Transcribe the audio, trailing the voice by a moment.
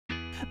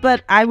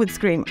But I would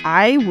scream.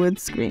 I would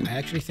scream. I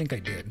actually think I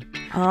did.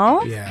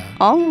 Oh? Yeah.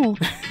 Oh.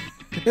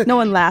 No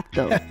one laughed,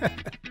 though.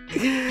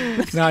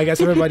 No, I guess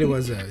everybody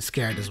was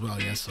scared as well.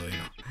 Yeah, so,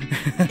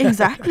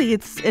 Exactly.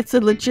 It's a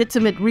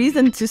legitimate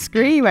reason to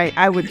scream,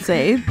 I would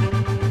say.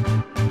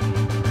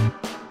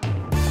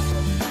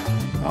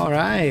 All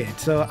right.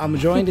 So I'm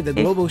joined in the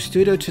global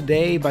studio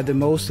today by the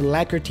most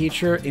lacquer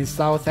teacher in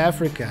South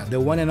Africa, the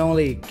one and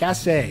only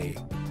Cassé.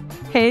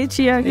 Hey,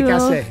 Thiago. Hey,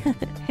 Cassé.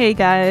 Hey,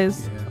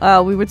 guys.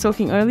 We were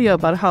talking earlier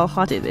about how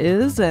hot it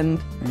is,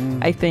 and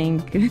I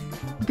think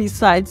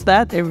besides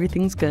that,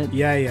 everything's good.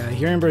 Yeah.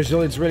 Here in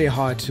Brazil, it's really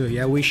hot too.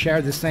 Yeah, we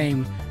share the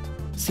same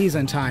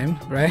season time,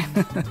 right?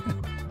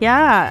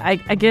 Yeah,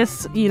 I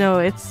guess,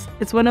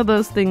 it's one of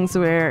those things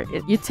where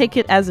you take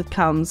it as it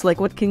comes. Like,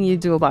 what can you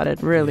do about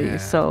it, really? Yeah.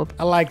 So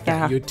I like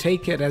that. Yeah. You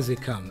take it as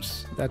it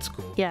comes. That's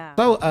cool. Yeah.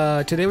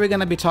 So today we're going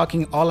to be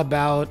talking all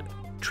about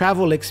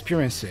travel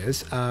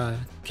experiences.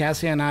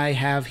 Cassie and I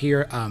have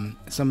here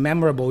some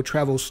memorable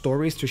travel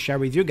stories to share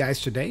with you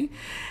guys today.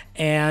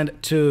 And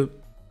to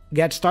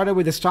get started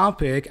with this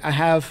topic, I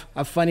have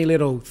a funny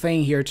little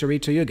thing here to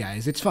read to you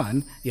guys. It's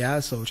fun.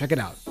 Yeah, so check it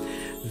out.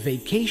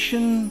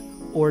 Vacation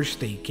or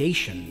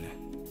staycation?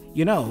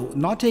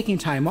 Not taking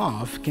time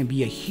off can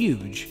be a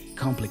huge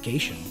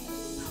complication.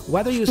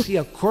 Whether you see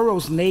a coral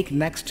snake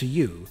next to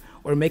you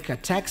or make a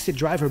taxi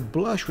driver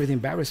blush with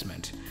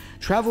embarrassment,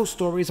 travel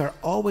stories are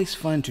always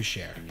fun to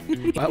share.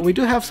 But we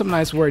do have some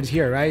nice words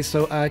here, right?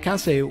 So,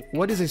 Cassé,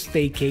 what is a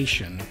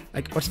staycation?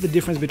 Like, what's the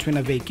difference between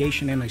a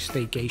vacation and a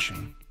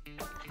staycation?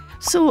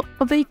 So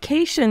a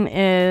vacation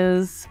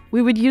is,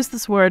 we would use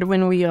this word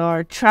when we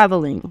are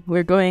traveling.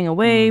 We're going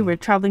away, we're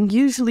traveling,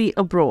 usually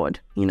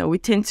abroad. We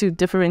tend to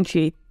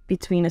differentiate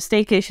between a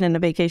staycation and a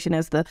vacation,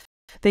 as the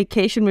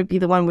vacation would be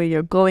the one where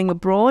you're going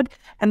abroad,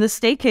 and the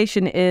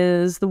staycation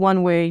is the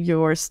one where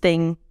you're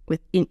staying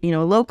with,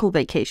 local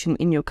vacation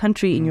in your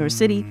country, in your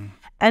city.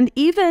 And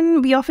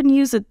even we often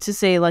use it to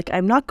say, like,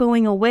 I'm not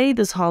going away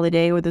this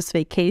holiday or this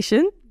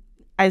vacation.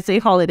 I say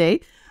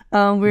holiday.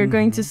 We're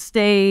going to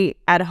stay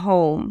at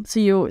home. So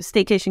your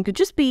staycation could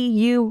just be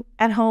you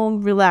at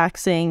home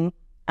relaxing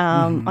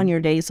on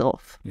your days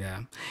off.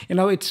 Yeah.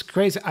 It's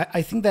crazy.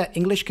 I think that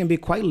English can be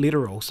quite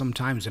literal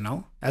sometimes,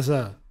 as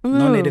a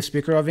non-native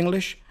speaker of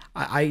English.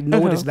 I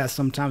notice that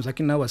sometimes I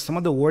can know some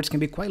of the words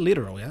can be quite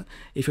literal. Yeah.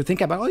 If you think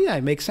about,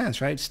 it makes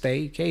sense, right?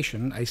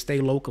 Staycation. I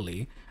stay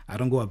locally. I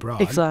don't go abroad.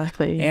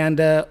 Exactly. And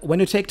when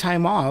you take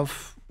time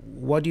off,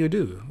 what do you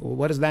do?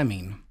 What does that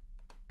mean?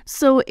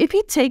 So if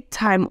you take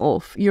time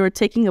off, you're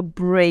taking a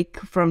break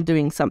from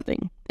doing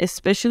something,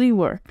 especially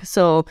work.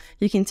 So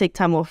you can take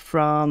time off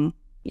from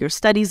your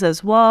studies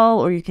as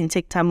well, or you can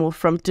take time off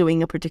from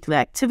doing a particular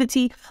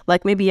activity.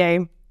 Like maybe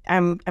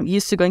I'm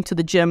used to going to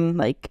the gym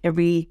like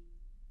every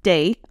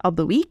day of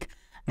the week,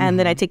 and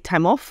then I take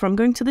time off from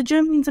going to the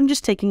gym. Means I'm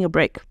just taking a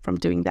break from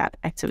doing that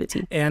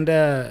activity. And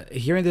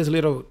here in this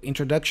little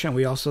introduction,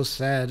 we also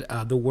said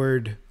the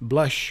word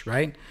blush,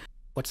 right?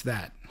 What's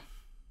that?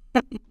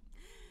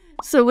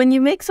 So when you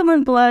make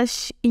someone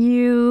blush,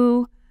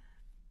 you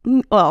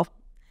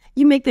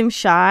make them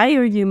shy,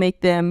 or you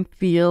make them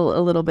feel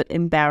a little bit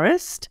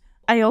embarrassed.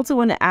 I also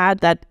want to add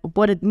that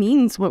what it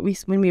means when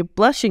we're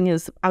blushing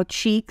is our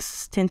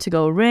cheeks tend to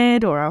go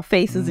red, or our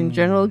faces in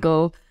general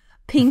go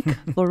pink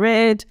or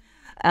red.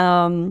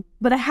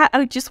 But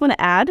I just want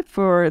to add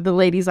for the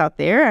ladies out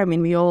there, I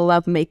mean, we all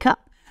love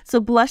makeup. So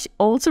blush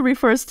also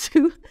refers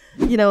to,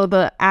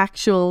 the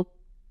actual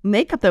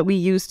makeup that we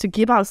use to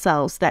give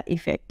ourselves that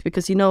effect,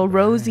 because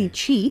rosy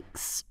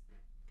cheeks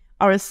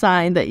are a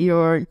sign that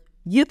you're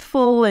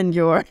youthful and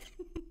you're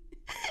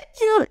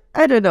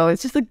I don't know,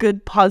 it's just a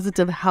good,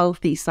 positive,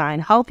 healthy sign.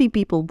 Healthy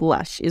people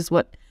blush is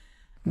what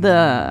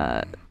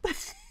the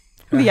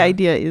the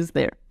idea is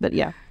there. But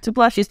yeah, to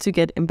blush is to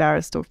get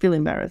embarrassed or feel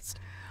embarrassed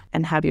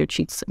and have your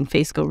cheeks and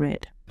face go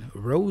red.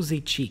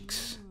 Rosy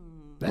cheeks.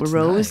 That's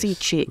rosy nice.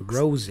 cheeks.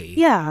 Rosy.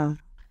 Yeah.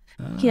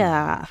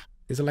 Yeah.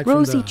 Is it like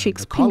rosy from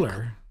cheeks, the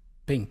color?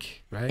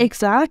 Pink, right?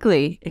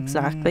 Exactly.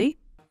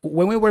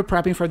 When we were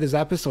prepping for this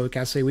episode,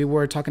 Cassie, we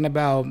were talking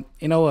about,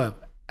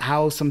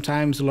 how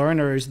sometimes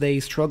learners, they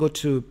struggle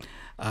to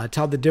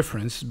tell the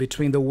difference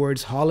between the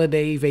words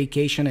holiday,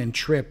 vacation, and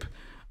trip,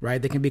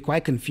 right? They can be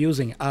quite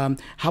confusing.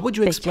 How would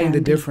you explain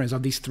the difference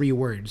of these three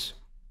words?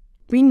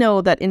 We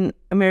know that in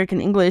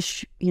American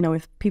English,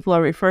 if people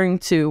are referring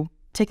to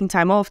taking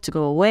time off to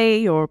go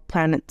away or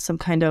plan some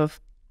kind of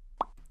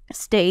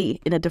stay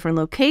in a different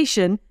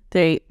location,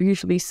 they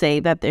usually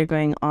say that they're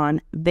going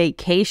on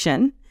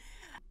vacation.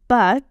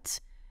 But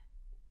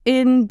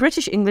in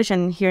British English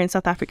and here in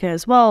South Africa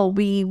as well,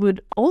 we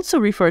would also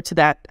refer to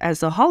that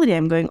as a holiday.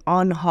 I'm going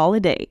on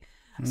holiday.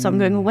 So I'm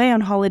going away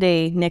on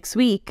holiday next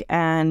week.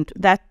 And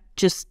that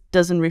just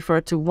doesn't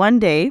refer to one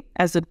day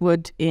as it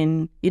would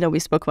in, we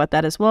spoke about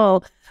that as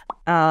well.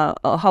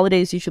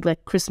 Holidays usually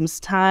like Christmas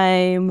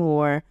time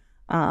or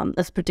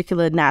a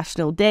particular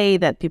national day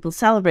that people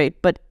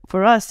celebrate. But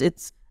for us,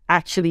 it's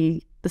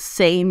actually the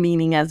same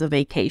meaning as a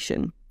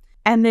vacation.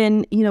 And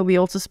then, we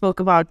also spoke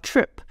about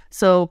trip.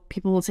 So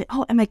people will say,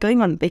 oh, am I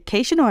going on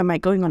vacation or am I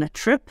going on a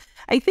trip?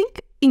 I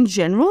think in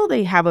general,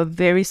 they have a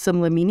very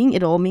similar meaning.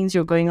 It all means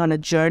you're going on a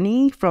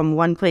journey from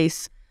one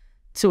place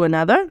to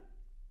another.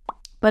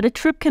 But a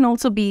trip can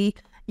also be,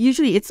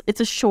 usually it's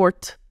a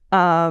short,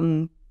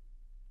 well,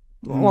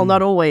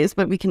 not always,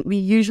 but we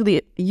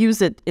usually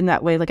use it in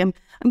that way. Like I'm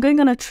going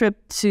on a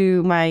trip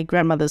to my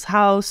grandmother's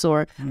house,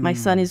 or my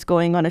son is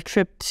going on a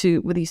trip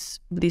with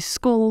his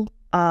school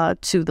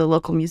to the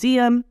local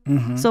museum.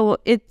 So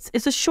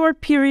it's a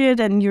short period,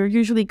 and you're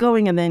usually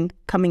going and then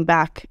coming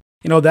back.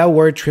 You know, that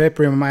word trip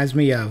reminds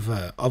me of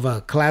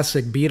a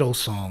classic Beatles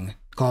song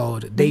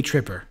called Day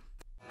Tripper.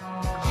 She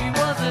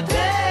was a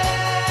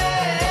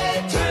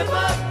day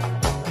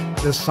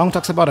tripper. The song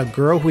talks about a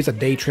girl who is a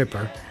day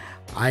tripper.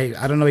 I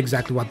don't know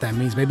exactly what that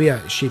means. Maybe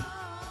she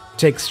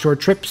takes short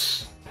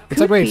trips.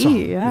 It's a great song.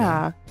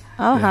 Yeah.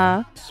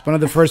 Yeah. It's one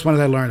of the first ones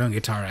I learned on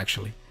guitar,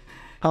 actually.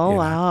 Oh,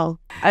 wow.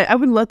 I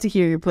would love to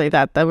hear you play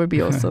that. That would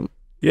be awesome.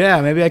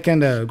 Yeah, maybe I can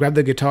grab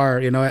the guitar,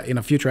 in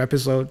a future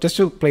episode, just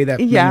to play that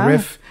main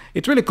riff.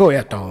 It's really cool.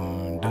 Yeah,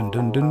 dun, dun,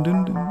 dun, dun,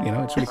 dun,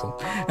 dun. It's really cool.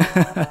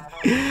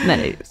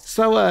 Nice.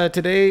 So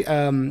today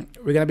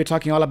we're gonna be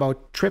talking all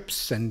about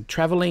trips and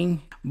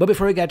traveling. But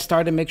before we get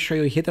started, make sure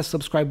you hit the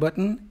subscribe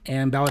button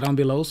and bell down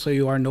below so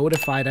you are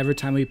notified every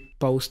time we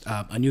post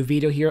a new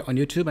video here on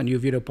YouTube, a new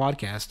video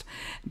podcast.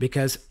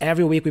 Because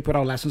every week we put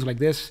out lessons like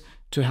this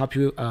to help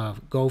you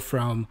go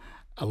from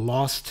a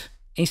lost,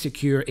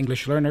 insecure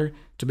English learner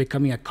to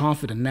becoming a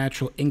confident,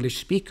 natural English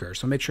speaker.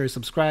 So make sure you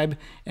subscribe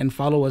and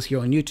follow us here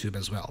on YouTube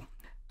as well.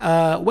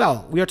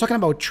 Well, we are talking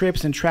about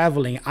trips and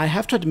traveling. I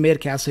have to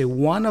admit, Cassé,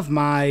 one of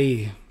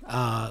my,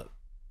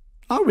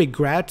 not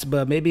regrets,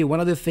 but maybe one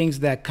of the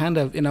things that kind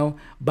of,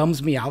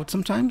 bums me out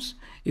sometimes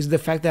is the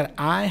fact that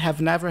I have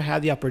never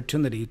had the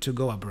opportunity to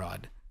go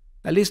abroad.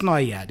 At least not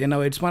yet.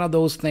 It's one of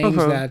those things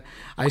that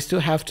I still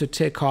have to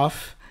tick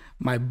off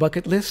my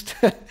bucket list,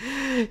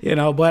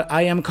 but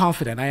I am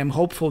confident. I am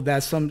hopeful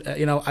that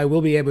I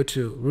will be able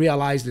to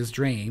realize this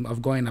dream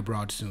of going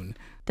abroad soon.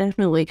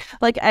 Definitely.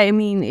 Like, I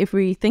mean, if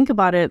we think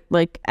about it,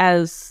 like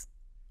I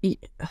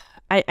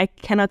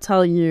cannot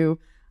tell you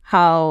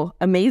how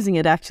amazing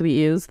it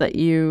actually is that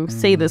you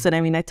say this. And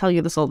I mean, I tell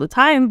you this all the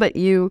time, but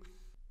your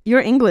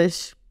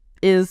English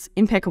is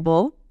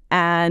impeccable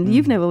and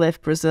you've never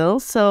left Brazil.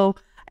 So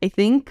I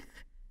think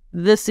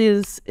this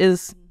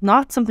is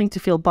not something to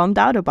feel bummed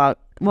out about.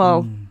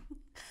 Well,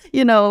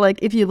 like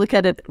if you look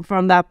at it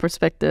from that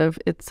perspective,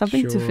 it's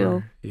something to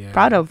feel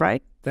proud of,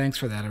 right? Thanks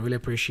for that. I really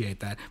appreciate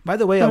that. By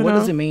the way, what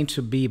does it mean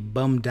to be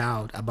bummed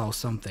out about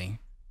something?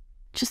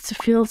 Just to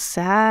feel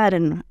sad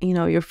and,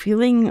 you're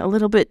feeling a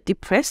little bit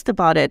depressed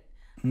about it.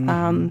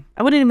 I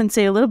wouldn't even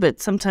say a little bit.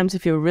 Sometimes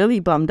if you're really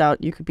bummed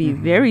out, you could be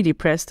very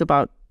depressed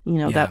about,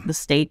 that the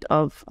state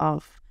of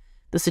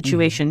the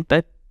situation.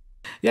 But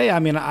yeah. I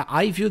mean,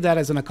 I view that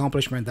as an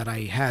accomplishment that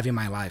I have in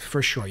my life,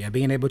 for sure. Yeah,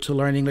 being able to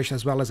learn English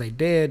as well as I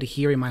did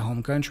here in my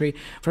home country.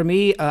 For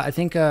me, I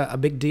think a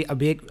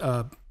big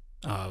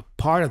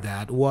part of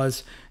that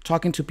was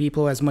talking to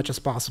people as much as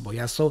possible.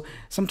 Yeah, so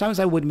sometimes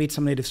I would meet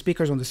some native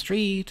speakers on the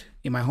street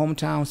in my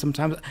hometown.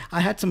 Sometimes I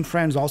had some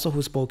friends also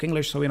who spoke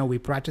English, so we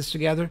practiced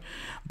together.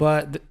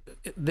 But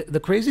the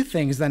crazy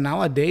thing is that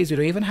nowadays you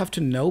don't even have to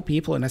know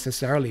people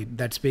necessarily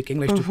that speak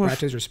English to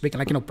practice or speak,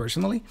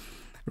 personally.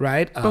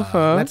 Right?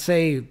 Let's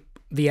say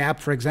the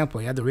app, for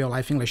example, the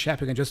RealLife English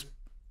app, you can just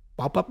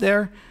pop up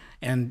there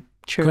and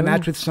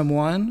connect with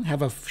someone,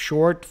 have a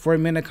short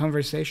 4-minute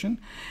conversation.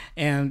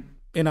 And,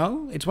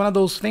 it's one of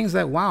those things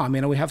that, wow, I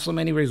mean, we have so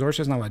many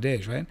resources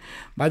nowadays, right?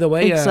 By the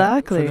way,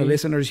 for the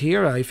listeners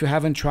here, if you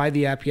haven't tried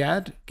the app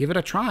yet, give it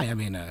a try. I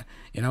mean,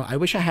 I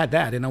wish I had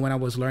that, when I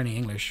was learning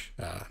English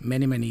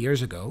many, many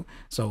years ago.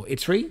 So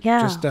it's free.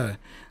 Yeah. Just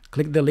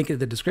click the link in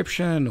the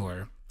description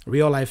or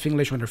RealLife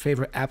English on your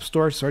favorite app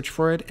store, search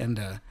for it and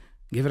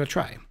give it a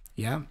try.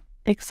 Yeah,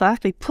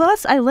 exactly.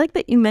 Plus, I like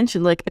that you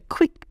mentioned like a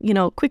quick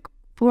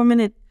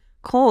 4-minute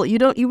call.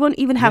 You won't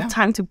even have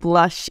time to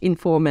blush in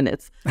 4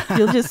 minutes.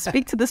 You'll just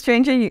speak to the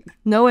stranger,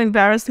 no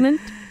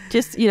embarrassment,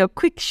 just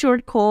quick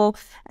short call,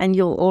 and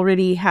you'll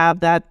already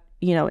have that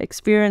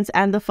experience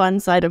and the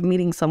fun side of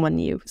meeting someone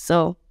new.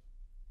 So,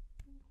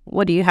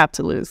 what do you have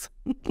to lose?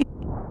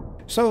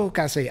 So,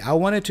 Cassé, I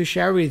wanted to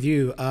share with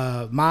you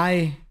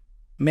my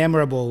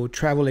memorable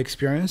travel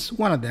experience.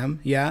 One of them,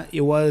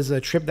 it was a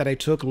trip that I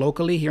took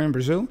locally here in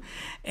Brazil,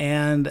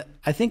 and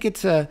I think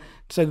it's a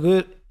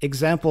good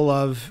example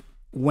of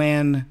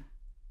when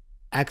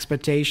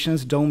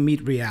expectations don't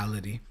meet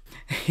reality.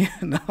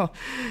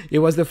 It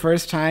was the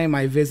first time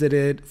I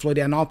visited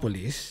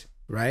Florianópolis,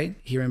 right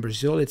here in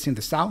Brazil. It's in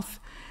the south,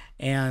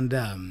 and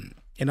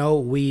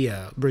we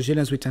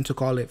Brazilians, we tend to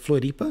call it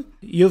Floripa.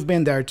 You've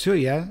been there too,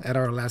 at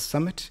our last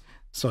summit.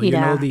 So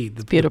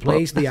the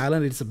place, the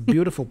island, it's a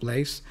beautiful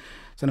place.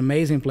 It's an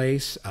amazing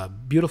place,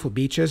 beautiful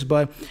beaches.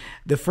 But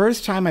the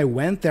first time I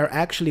went there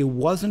actually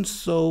wasn't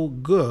so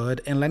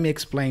good. And let me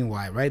explain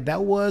why, right?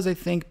 That was, I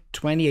think,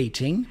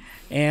 2018.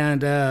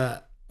 And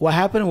what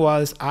happened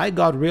was I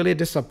got really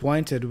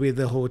disappointed with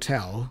the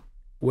hotel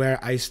where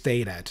I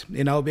stayed at,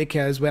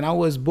 because when I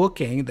was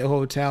booking the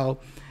hotel,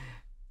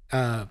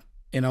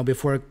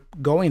 before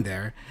going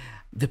there,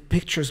 the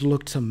pictures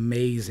looked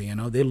amazing.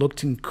 They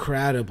looked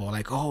incredible.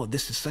 Like, oh,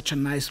 this is such a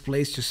nice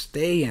place to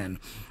stay in.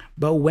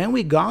 But when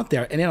we got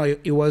there, and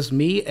it was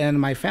me and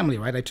my family,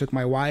 right? I took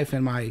my wife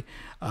and my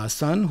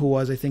son, who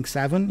was, I think,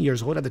 7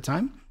 years old at the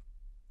time.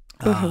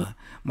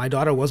 My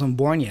daughter wasn't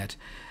born yet.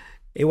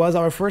 It was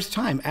our first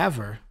time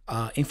ever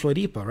in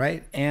Floripa,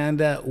 right?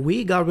 And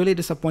we got really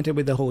disappointed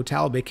with the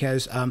hotel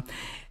because,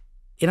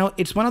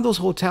 it's one of those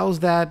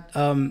hotels that,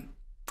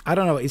 I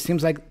don't know, it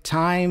seems like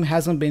time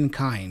hasn't been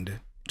kind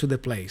to the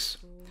place,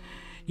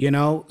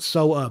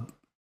 So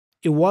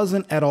it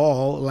wasn't at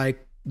all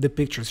like the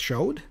pictures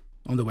showed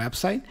on the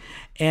website.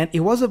 And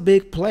it was a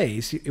big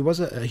place. It was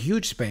a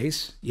huge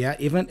space, yeah,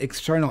 even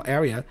external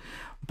area.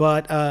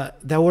 But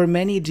there were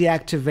many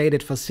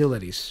deactivated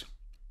facilities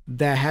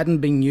that hadn't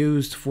been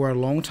used for a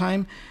long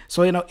time.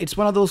 So, it's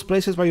one of those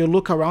places where you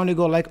look around and you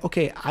go like,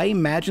 okay, I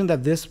imagine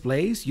that this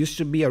place used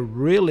to be a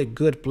really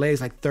good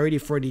place like 30,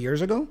 40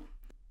 years ago.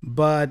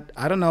 But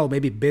I don't know,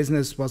 maybe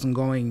business wasn't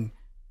going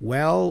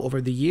well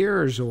over the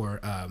years, or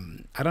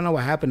I don't know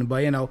what happened.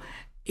 But,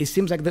 it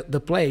seems like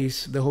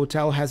the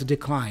hotel has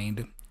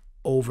declined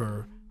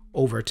over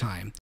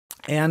time.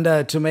 And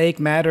to make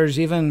matters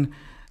even,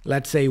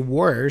 let's say,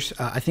 worse,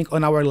 I think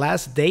on our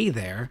last day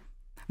there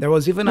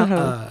was even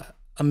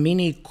a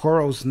mini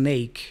coral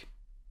snake,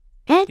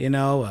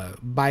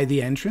 by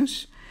the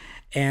entrance.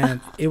 And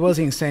it was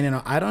insane.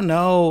 I don't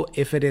know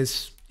if it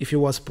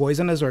was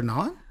poisonous or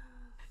not,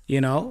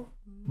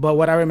 but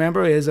what I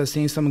remember is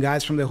seeing some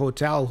guys from the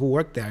hotel who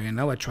worked there,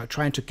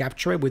 trying to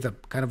capture it with a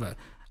kind of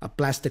a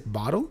plastic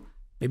bottle,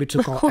 maybe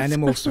to call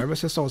animal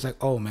services. So I was like,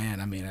 oh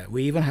man,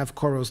 we even have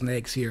coral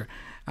snakes here.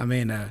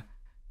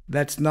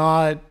 That's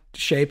not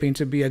shaping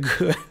to be a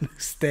good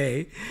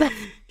stay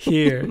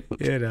here,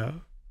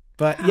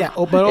 But yeah,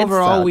 but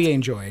overall we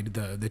enjoyed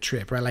the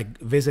trip, right? Like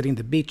visiting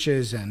the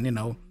beaches and,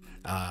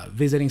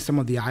 visiting some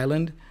of the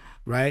island,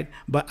 right?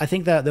 But I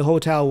think that the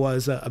hotel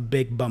was a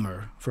big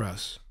bummer for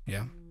us.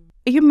 Yeah.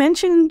 You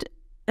mentioned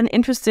an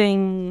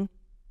interesting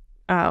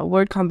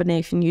word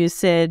combination. You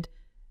said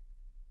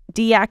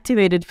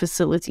deactivated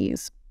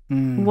facilities.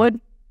 What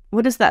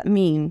does that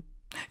mean?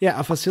 Yeah,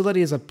 a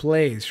facility is a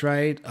place,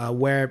 right,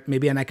 where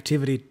maybe an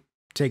activity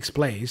takes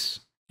place.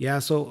 Yeah,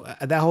 so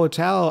at that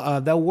hotel,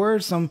 there were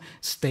some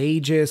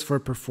stages for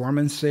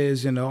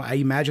performances. I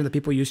imagine that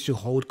people used to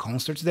hold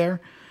concerts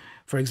there,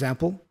 for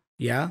example.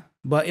 Yeah,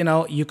 but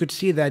you could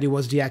see that it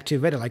was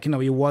deactivated, like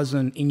it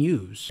wasn't in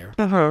use.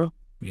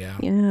 Yeah.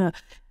 Yeah.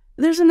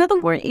 There's another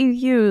word you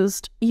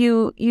used.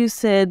 You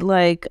said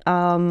like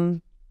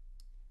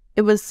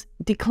it was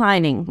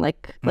declining,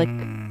 like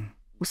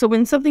so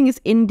when something is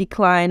in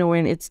decline or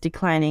when it's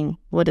declining,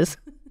 what does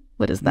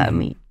that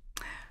mean?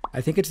 I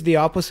think it's the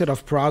opposite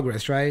of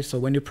progress, right? So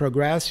when you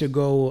progress, you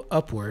go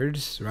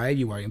upwards, right?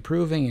 You are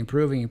improving,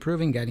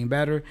 getting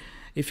better.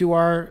 If you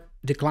are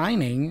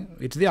declining,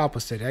 it's the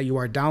opposite. You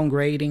are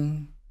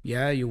downgrading.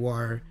 Yeah, you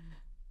are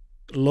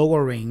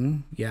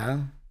lowering.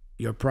 Yeah.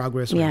 Your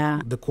progress, or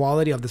the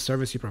quality of the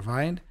service you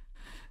provide.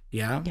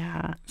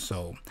 Yeah.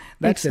 So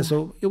that's it.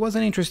 So it was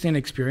an interesting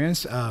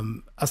experience.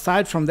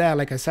 Aside from that,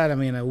 like I said,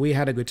 we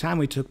had a good time.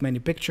 We took many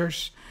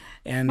pictures,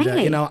 and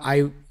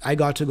I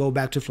got to go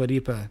back to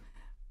Floripa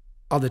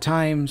other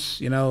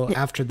times,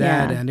 after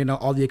that, and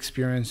all the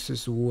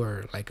experiences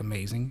were like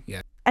amazing.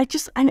 Yeah. I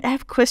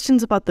have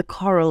questions about the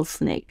coral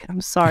snake.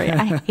 I'm sorry,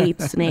 I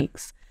hate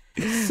snakes.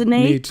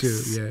 Snakes. Me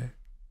too. Yeah.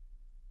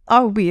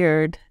 Are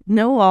weird.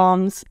 No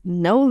arms,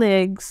 no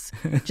legs,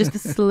 just a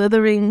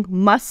slithering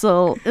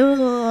muscle. Ugh,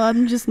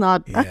 I'm just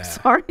not. Yeah. I'm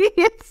sorry.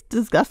 It's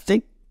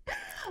disgusting.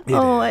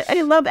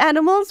 I love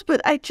animals,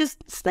 but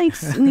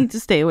snakes need to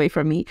stay away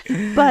from me.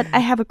 But I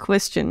have a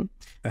question.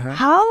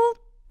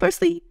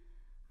 Firstly,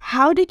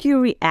 how did you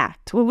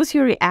react? What was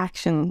your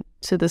reaction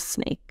to the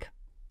snake?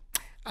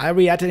 I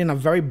reacted in a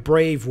very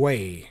brave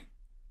way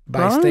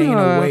by staying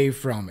away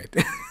from it.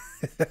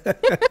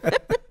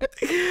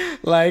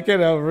 Like,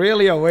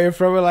 really away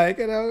from it, like,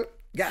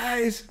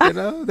 guys,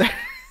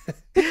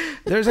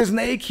 there's a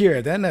snake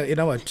here. Then,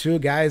 two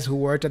guys who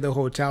worked at the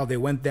hotel, they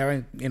went there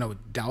and,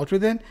 dealt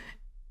with it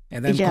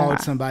and then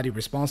called somebody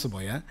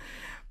responsible. Yeah.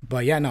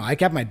 But yeah, no, I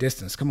kept my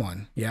distance. Come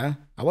on. Yeah.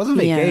 I was on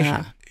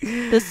vacation.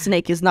 This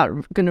snake is not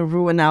going to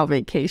ruin our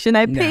vacation.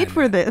 I paid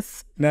for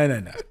this.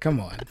 No.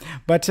 Come on.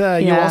 But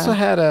you also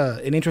had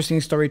an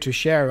interesting story to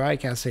share, right,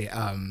 Cassé?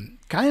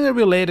 Kind of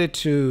related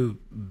to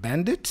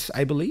bandits,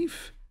 I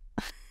believe.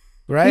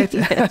 Right?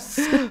 Yes.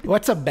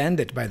 What's a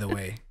bandit, by the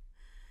way?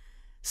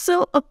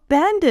 So a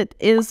bandit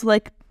is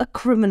like a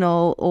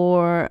criminal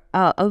or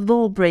a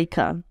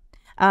lawbreaker.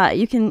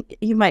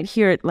 You might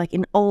hear it like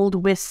in old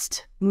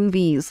West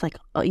movies, like,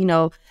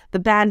 the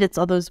bandits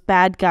are those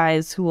bad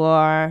guys who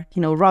are,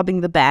 robbing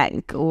the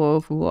bank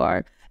or who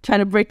are trying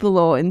to break the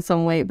law in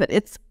some way. But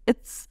it's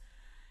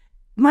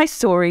my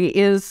story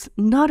is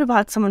not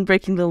about someone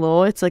breaking the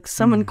law. It's like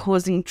someone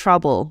causing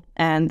trouble.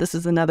 And this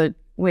is another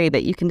way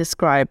that you can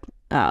describe,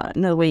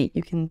 another way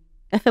you can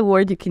a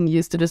word you can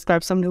use to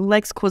describe someone who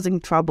likes causing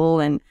trouble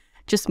and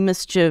just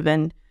mischief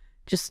and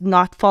just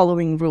not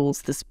following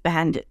rules, this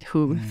bandit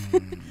who...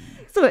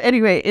 So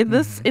anyway,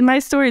 in my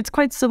story, it's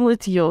quite similar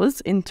to yours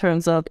in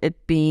terms of it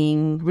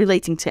being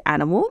relating to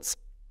animals.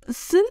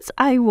 Since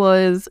I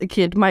was a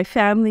kid, my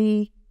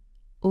family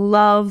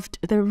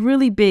they're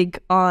really big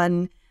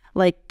on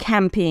like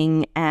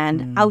camping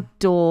and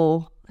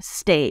outdoor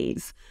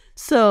stays.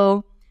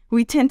 So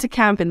we tend to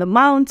camp in the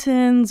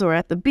mountains or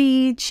at the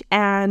beach,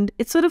 and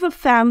it's sort of a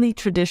family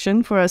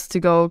tradition for us to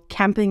go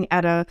camping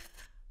at at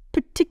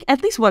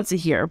least once a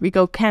year. We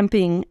go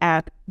camping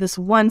at this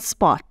one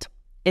spot.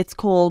 It's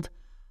called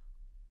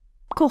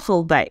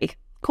𝗥𝗲𝗹𝗟𝗶𝗳𝗏.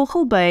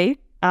 𝗥𝗲𝗹𝗟𝗶,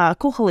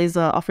 𝗥𝗲 is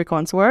an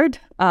Afrikaans word,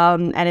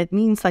 and it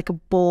means like a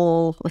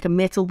ball, like a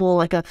metal ball,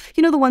 like the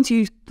ones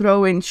you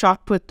throw in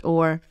shot put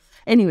or...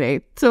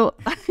 Anyway, so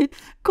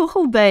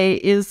𝗥𝗲𝗹𝗟𝗏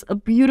is a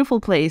beautiful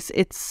place.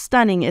 It's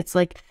stunning. It's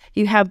like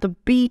you have the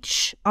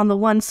beach on the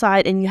one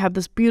side and you have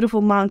this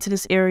beautiful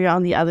mountainous area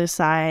on the other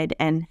side,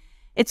 and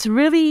it's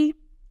really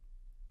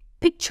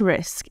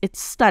picturesque.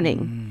 It's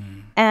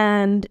stunning.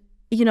 And,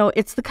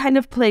 it's the kind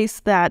of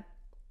place that,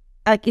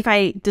 like, if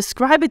I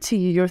describe it to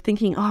you, you're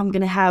thinking, oh, I'm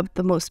going to have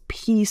the most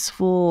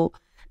peaceful,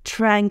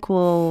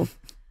 tranquil,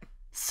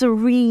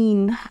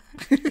 serene,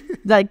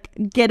 like,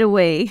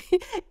 getaway.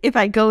 If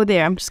I go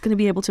there, I'm just going to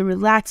be able to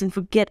relax and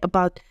forget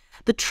about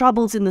the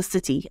troubles in the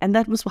city. And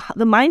that was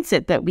the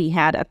mindset that we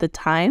had at the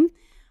time.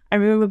 I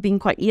remember being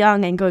quite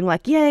young and going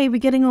like, yay, we're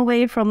getting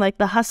away from like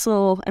the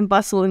hustle and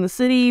bustle in the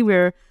city.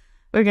 We're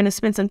going to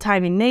spend some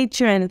time in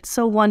nature, and it's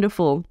so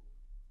wonderful.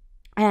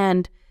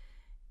 And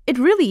it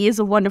really is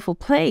a wonderful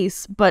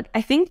place, but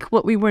I think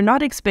what we were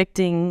not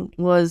expecting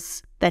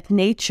was that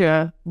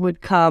nature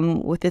would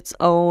come with its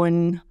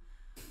own,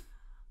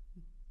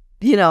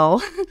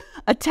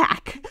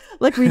 attack.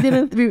 Like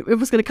it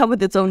was going to come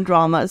with its own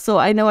drama. So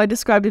I know I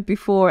described it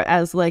before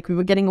as like we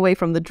were getting away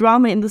from the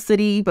drama in the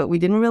city, but we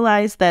didn't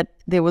realize that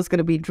there was going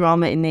to be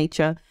drama in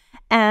nature.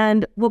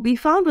 And what we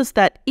found was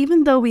that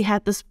even though we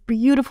had this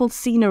beautiful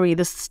scenery,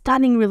 this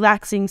stunning,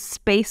 relaxing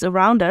space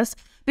around us,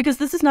 because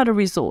this is not a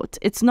resort.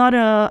 It's not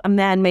a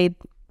man-made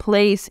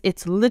place.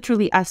 It's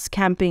literally us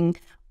camping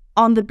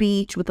on the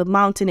beach with a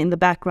mountain in the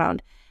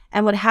background.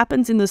 And what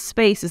happens in this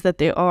space is that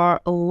there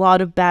are a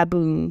lot of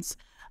baboons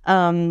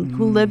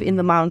who live in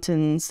the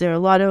mountains. There are a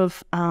lot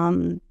of, I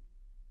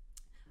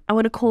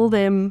want to call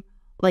them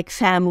like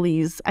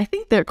families. I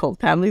think they're called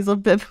families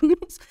of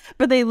baboons,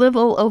 but they live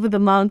all over the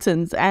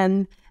mountains,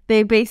 and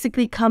they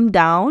basically come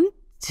down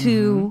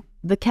to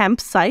the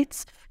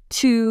campsites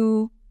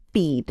to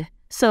feed.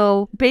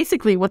 So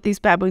basically what these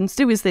baboons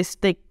do is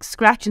they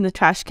scratch in the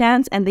trash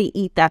cans and they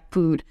eat that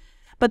food.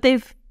 But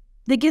they've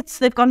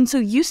gotten so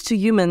used to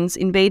humans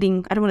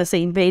invading, I don't want to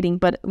say invading,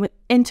 but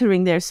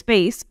entering their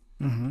space,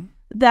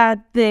 that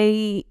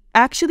they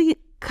actually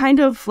kind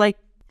of like,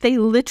 they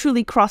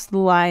literally cross the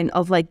line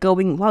of like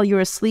going while you're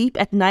asleep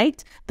at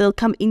night. They'll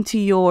come into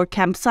your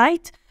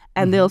campsite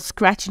and they'll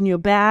scratch in your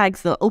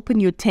bags. They'll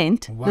open your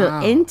tent. Wow.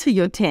 They'll enter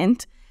your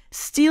tent,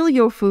 steal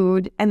your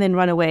food, and then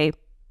run away.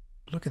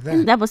 Look at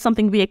that. That was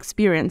something we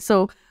experienced.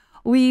 So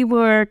we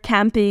were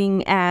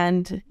camping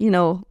and,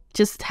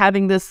 just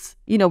having this,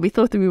 we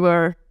thought that we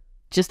were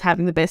just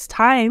having the best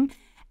time.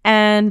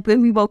 And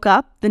when we woke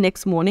up the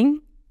next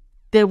morning,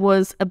 there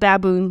was a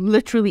baboon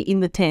literally in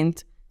the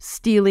tent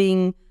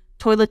stealing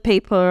toilet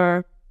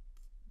paper,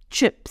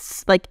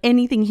 chips, like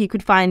anything he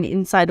could find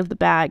inside of the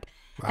bag.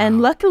 Wow.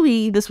 And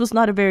luckily, this was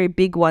not a very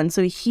big one,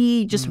 so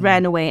he just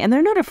ran away. And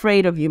they're not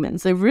afraid of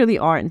humans. They really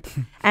aren't.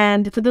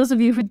 And for those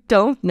of you who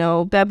don't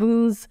know,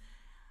 baboons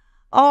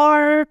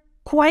are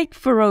quite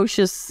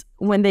ferocious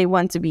when they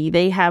want to be.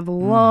 They have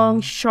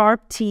long,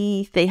 sharp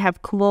teeth. They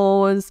have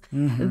claws.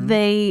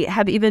 They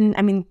have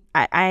even,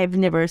 I've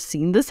never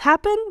seen this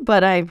happen,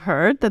 but I've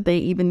heard that they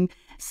even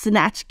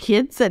snatch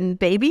kids and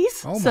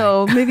babies.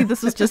 So maybe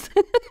this was just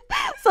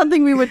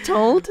something we were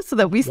told so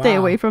that we stay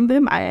away from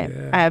them. I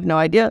have no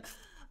idea.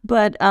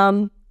 But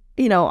on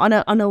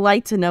a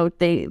lighter note,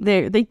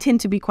 they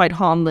tend to be quite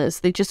harmless.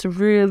 They just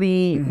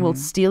really will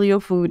steal your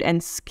food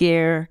and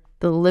scare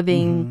the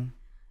living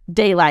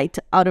daylight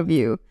out of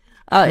you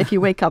if you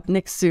wake up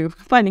next to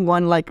finding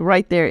one like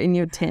right there in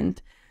your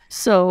tent.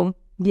 So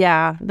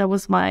yeah, that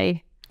was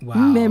my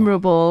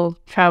memorable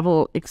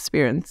travel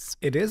experience.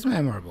 It is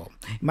memorable.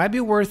 It might be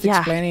worth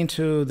explaining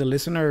to the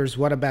listeners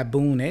what a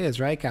baboon is,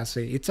 right,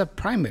 Cassé? It's a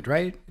primate,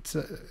 right? It's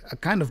a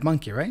kind of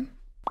monkey, right?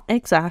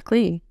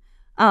 Exactly.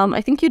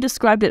 I think you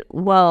described it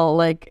well.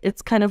 Like,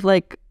 it's kind of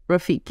like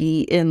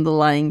Rafiki in The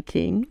Lion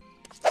King.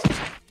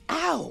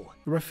 Ow!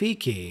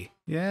 Rafiki,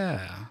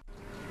 yeah.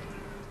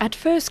 At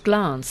first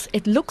glance,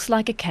 it looks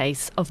like a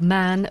case of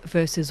man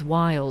versus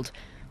wild.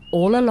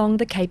 All along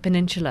the Cape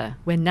Peninsula,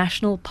 where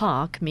national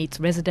park meets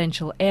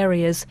residential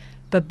areas,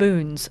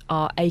 baboons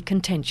are a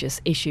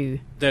contentious issue.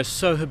 They're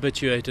so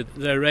habituated.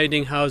 They're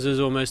raiding houses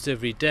almost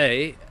every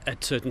day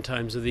at certain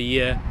times of the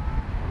year.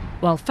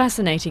 While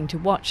fascinating to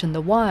watch in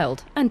the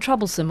wild and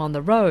troublesome on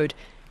the road,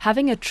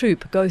 having a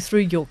troop go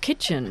through your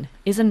kitchen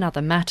is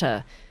another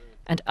matter.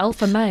 and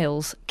alpha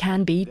males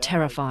can be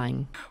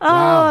terrifying.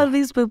 Oh,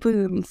 these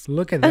baboons.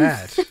 Look at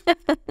that.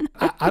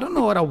 I don't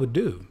know what I would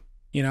do,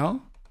 you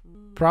know?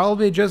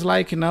 Probably just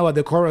like, you know,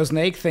 the coral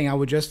snake thing. I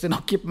would just, you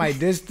know, keep my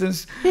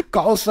distance,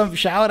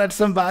 shout at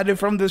somebody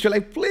from this. You're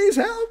like, please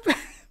help.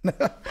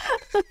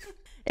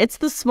 It's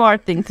the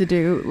smart thing to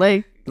do.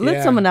 Like,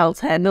 let someone else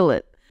handle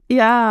it.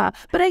 Yeah.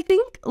 But I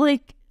think,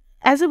 like,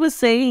 as I was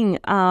saying,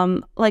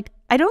 like,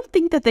 I don't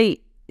think that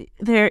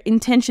their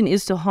intention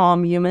is to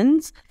harm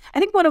humans. I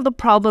think one of the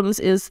problems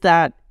is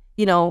that,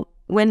 you know,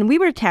 when we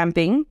were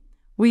camping,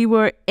 we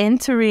were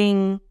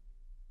entering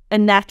a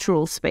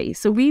natural space.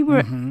 So we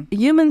were,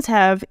 humans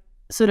have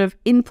sort of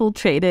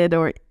infiltrated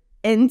or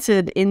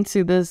entered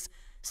into this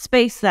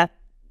space that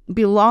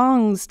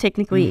belongs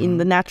technically in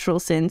the natural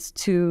sense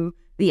to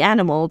the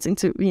animals,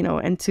 into, you know,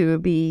 and to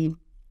the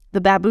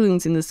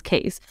baboons in this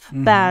case.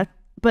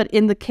 But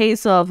in the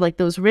case of like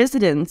those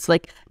residents,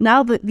 like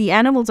now the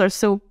animals are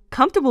so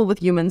comfortable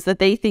with humans that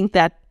they think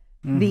that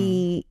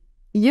the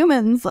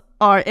humans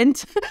are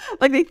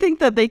like they think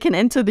that they can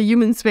enter the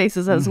human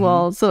spaces as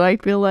well. So I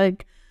feel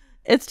like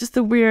it's just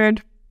a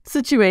weird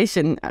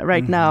situation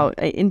right now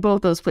in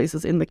both those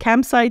places, in the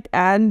campsite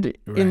and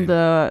in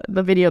the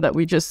video that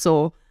we just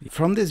saw.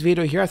 From this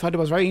video here, I thought it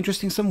was very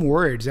interesting, some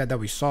words that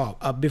we saw.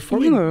 Before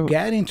we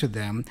get into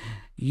them,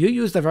 you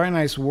used a very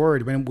nice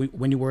word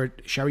when you were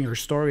sharing your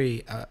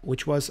story,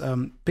 which was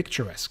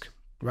picturesque,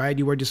 right?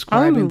 You were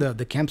describing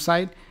the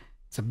campsite.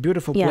 It's a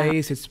beautiful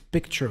place. It's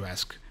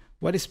picturesque.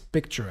 What is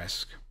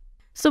picturesque?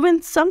 So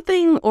when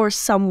something or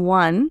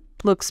someone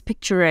looks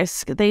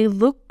picturesque, they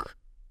look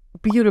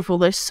beautiful.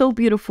 They're so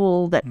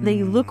beautiful that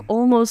they look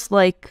almost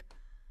like,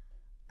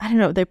 I don't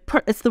know,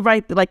 it's the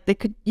right, like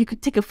you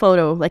could take a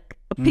photo, like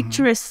a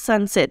picturesque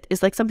sunset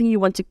is like something you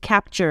want to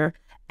capture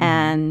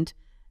and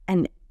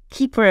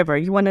keep forever.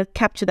 You want to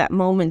capture that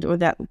moment or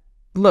that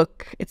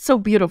look. It's so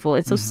beautiful.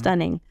 It's so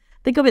stunning.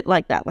 Think of it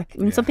like that. Like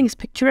when something's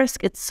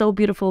picturesque, it's so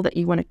beautiful that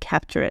you want to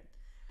capture it.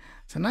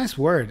 It's a nice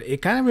word.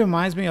 It kind of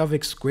reminds me of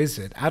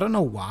exquisite. I don't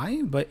know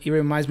why, but it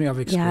reminds me of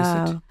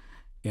exquisite,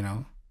 you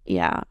know?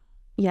 Yeah.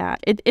 Yeah.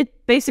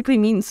 It basically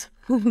means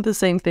the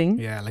same thing.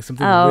 Yeah, like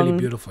something really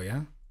beautiful,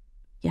 yeah?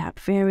 Yeah,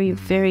 very,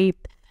 very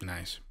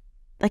nice.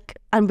 Like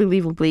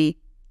unbelievably,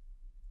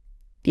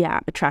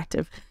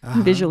 attractive,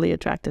 visually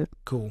attractive.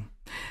 Cool.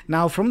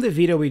 Now, from the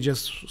video we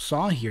just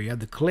saw here,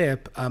 the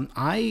clip,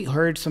 I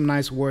heard some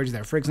nice words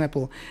there. For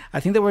example,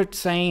 I think they were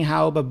saying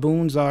how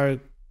baboons are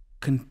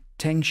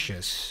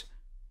contentious.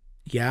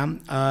 Yeah.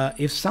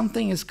 If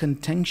something is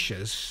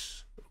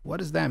contentious, what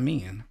does that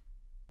mean?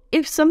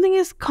 If something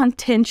is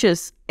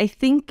contentious, I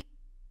think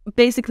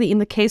basically in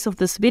the case of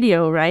this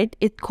video, right,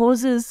 it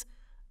causes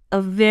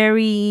a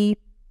very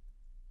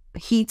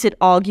heated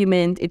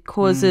argument. It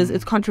causes,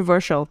 it's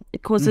controversial.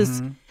 It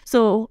causes,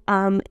 so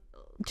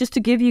just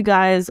to give you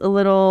guys a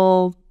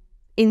little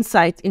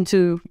insight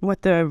into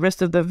what the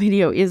rest of the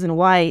video is and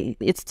why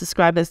it's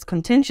described as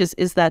contentious,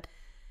 is that,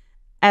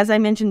 as I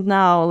mentioned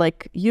now,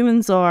 like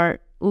humans are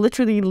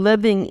literally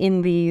living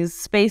in these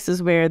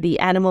spaces where the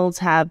animals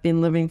have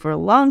been living for a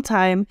long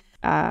time,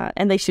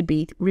 and they should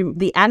be,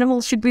 the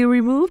animals should be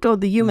removed or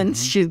the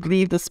humans should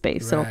leave the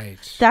space. So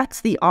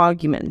that's the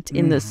argument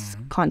in this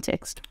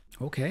context.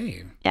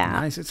 Okay. Yeah.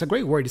 Nice. It's a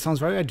great word. It sounds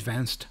very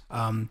advanced.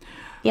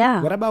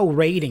 Yeah. What about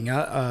raiding?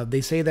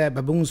 They say that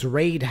baboons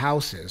raid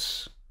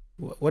houses.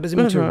 What does it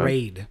mean to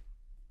raid?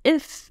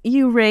 If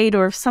you raid,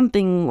 or if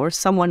something or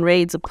someone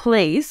raids a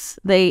place,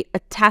 they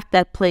attack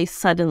that place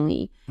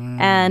suddenly.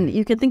 And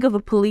you can think of a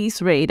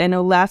police raid. I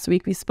know last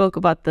week we spoke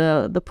about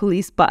the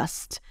police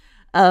bust.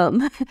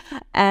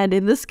 And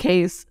in this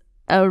case,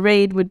 a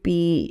raid would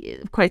be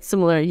quite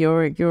similar.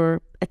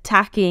 You're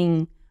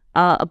attacking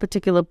a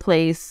particular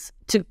place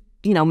to,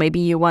 you know, maybe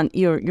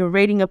you're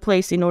raiding a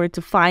place in order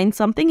to find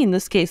something. In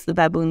this case, the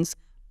baboons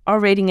are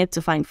raiding it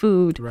to find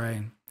food.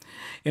 Right.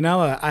 You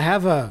know, I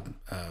have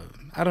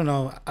I don't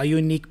know, a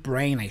unique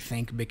brain, I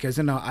think, because,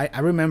 you know, I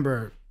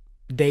remember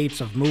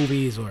dates of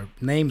movies or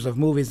names of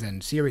movies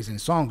and series and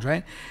songs,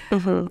 right?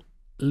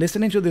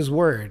 Listening to this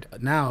word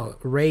now,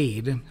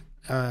 raid,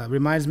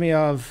 reminds me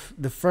of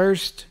the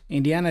first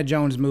Indiana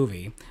Jones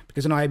movie,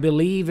 because, you know, I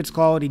believe it's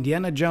called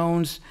Indiana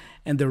Jones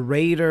and the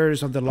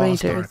Raiders of the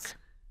Lost Ark,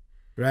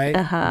 right?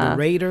 The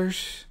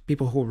raiders,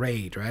 people who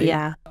raid, right?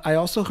 Yeah. I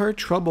also heard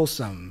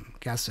troublesome,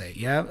 Cassé,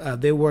 yeah?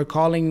 They were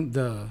calling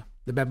the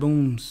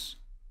baboons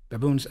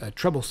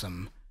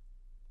troublesome.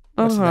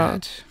 What's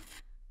that?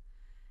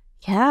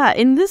 Yeah,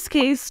 in this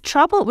case,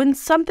 when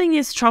something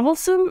is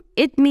troublesome,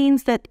 it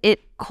means that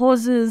it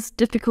causes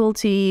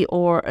difficulty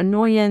or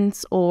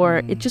annoyance, or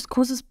it just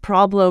causes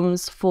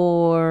problems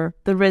for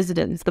the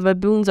residents. The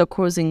baboons are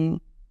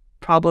causing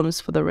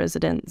problems for the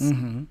residents.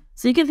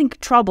 So you can think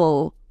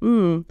trouble.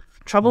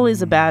 Trouble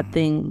is a bad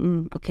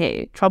thing.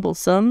 Okay,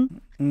 troublesome.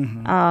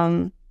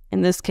 In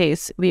this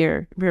case,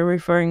 we're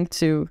referring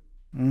to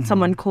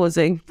someone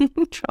causing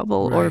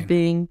trouble or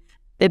being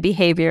their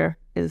behavior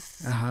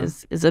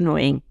is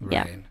annoying.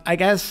 Right.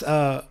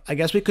 Yeah. I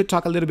guess we could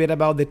talk a little bit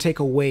about the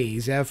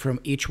takeaways from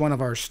each one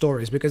of our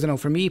stories, because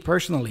for me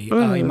personally,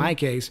 in my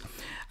case,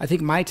 I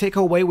think my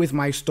takeaway with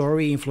my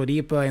story in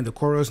Floripa and the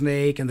Coral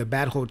Snake and the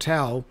bad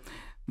hotel,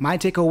 my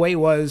takeaway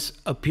was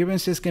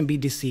appearances can be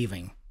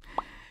deceiving.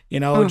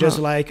 Just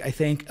like I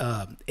think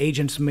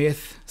Agent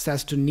Smith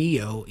says to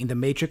Neo in the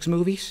Matrix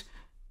movies,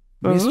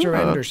 Mr.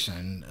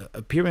 Anderson,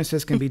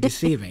 appearances can be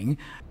deceiving.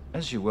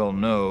 As you well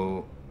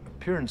know,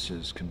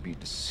 appearances can be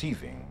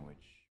deceiving.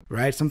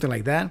 Right, something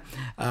like that,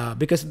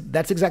 because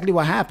that's exactly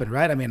what happened,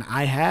 right? I mean,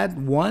 I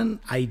had one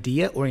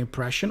idea or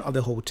impression of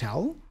the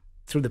hotel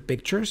through the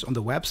pictures on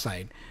the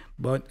website,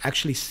 but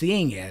actually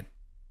seeing it,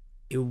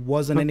 it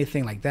wasn't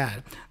anything like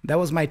that. That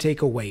was my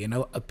takeaway.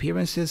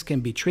 Appearances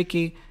can be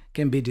tricky,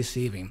 can be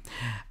deceiving.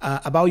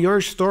 About your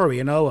story,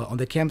 on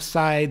the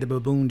campsite, the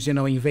baboons,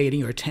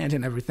 invading your tent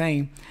and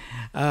everything.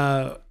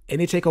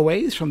 Any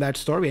takeaways from that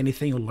story?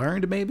 Anything you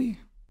learned, maybe?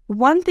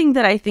 One thing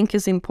that I think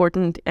is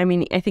important,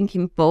 I think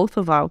in both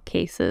of our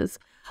cases,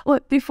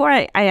 before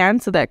I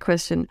answer that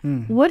question,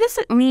 what does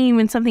it mean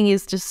when something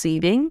is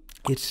deceiving?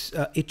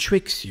 It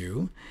tricks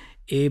you,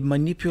 it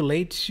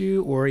manipulates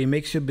you, or it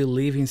makes you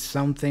believe in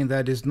something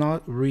that is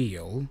not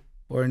real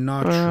or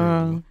not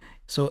true.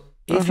 So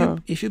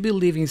if you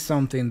believe in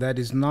something that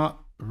is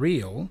not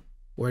real,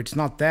 or it's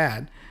not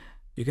that,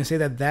 you can say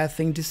that that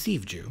thing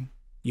deceived you.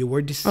 You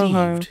were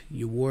deceived.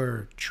 You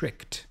were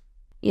tricked.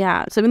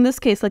 Yeah. So in this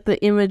case, like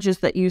the images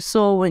that you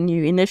saw when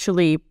you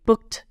initially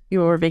booked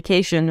your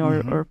vacation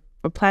or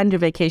planned your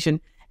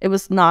vacation, it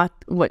was not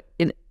what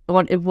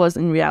it was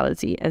in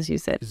reality, as you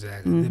said.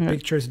 Exactly. The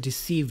pictures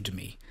deceived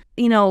me.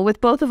 With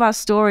both of our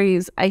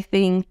stories, I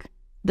think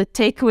the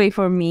takeaway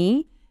for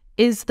me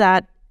is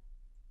that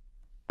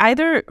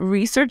either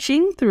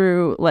researching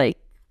through like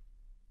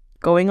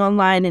going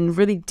online and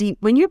really deep,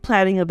 when you're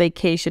planning a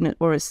vacation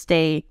or a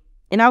stay,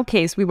 in our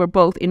case, we were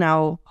both in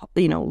our,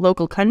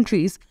 local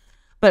countries,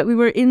 but we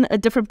were in a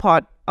different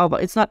part of,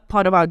 it's not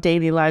part of our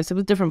daily lives. It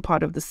was a different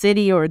part of the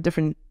city or a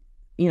different,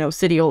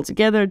 city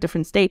altogether,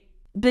 different state.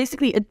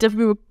 Basically,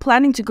 we were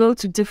planning to go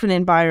to different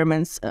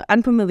environments,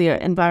 unfamiliar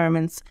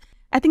environments.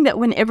 I think that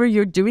whenever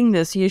you're doing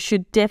this, you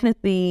should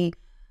definitely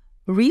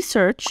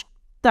research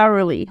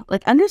thoroughly,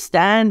 like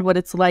understand what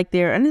it's like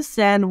there,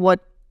 understand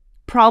what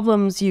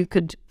problems you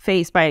could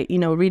face by,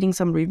 reading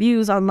some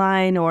reviews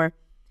online, or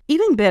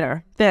even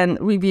better than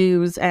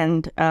reviews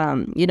and,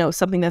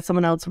 something that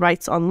someone else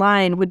writes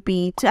online would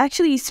be to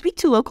actually speak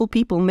to local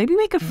people, maybe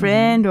make a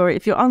friend, or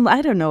if you're online,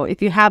 I don't know,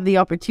 if you have the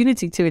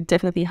opportunity to, it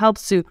definitely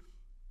helps to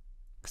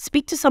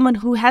speak to someone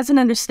who has an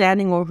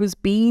understanding or who's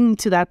been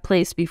to that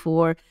place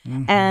before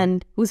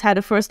and who's had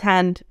a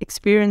firsthand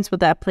experience with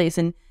that place,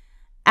 and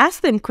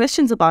ask them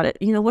questions about it.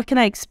 What can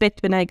I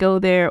expect when I go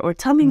there? Or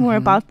tell me more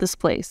about this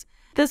place.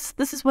 This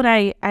is what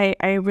I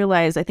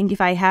realized. I think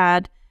if I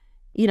had,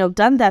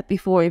 done that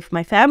before, if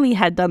my family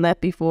had done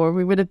that before,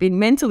 we would have been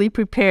mentally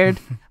prepared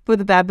for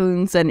the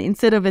baboons. And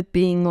instead of it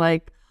being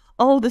like,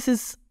 oh, this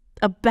is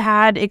a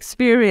bad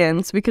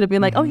experience, we could have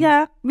been like, oh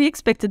yeah, we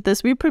expected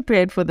this. We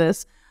prepared for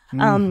this.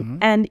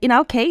 And in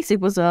our case, it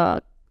was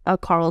a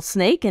coral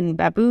snake and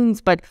baboons.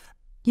 But,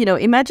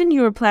 imagine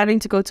you were planning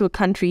to go to a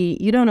country,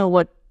 you don't know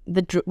what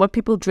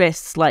people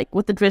dress like,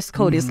 what the dress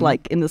code is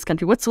like in this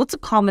country. What's a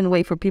common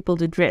way for people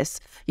to dress?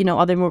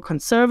 Are they more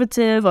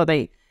conservative? Are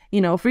they,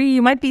 free?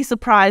 You might be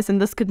surprised,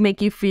 and this could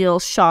make you feel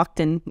shocked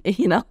and,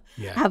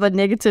 have a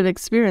negative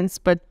experience.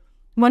 But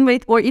one way,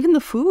 or even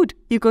the food,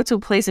 you go to a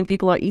place and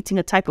people are eating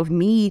a type of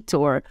meat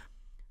or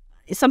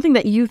something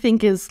that you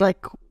think is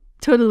like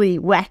totally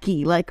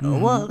wacky, like, oh,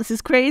 well, this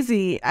is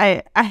crazy.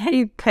 I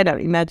kind of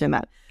imagine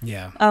that.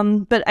 Yeah.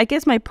 But I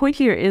guess my point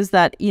here is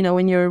that,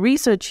 when you're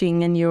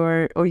researching and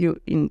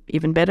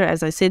even better,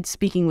 as I said,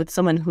 speaking with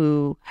someone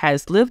who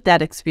has lived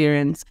that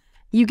experience,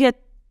 you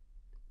get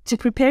to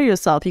prepare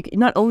yourself.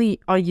 Not only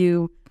are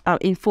you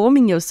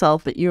informing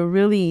yourself, but you're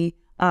really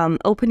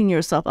opening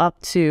yourself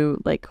up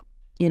to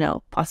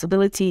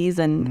possibilities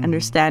and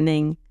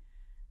understanding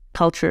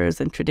cultures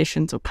and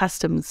traditions or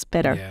customs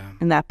better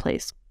in that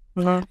place.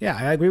 Yeah,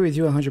 I agree with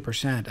you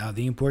 100%.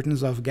 The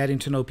importance of getting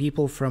to know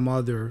people from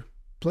other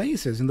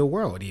places in the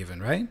world even,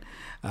 right?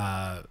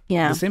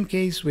 The same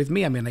case with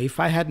me. I mean, if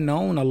I had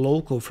known a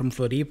local from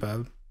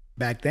Floripa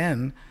back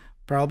then,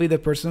 probably the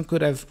person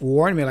could have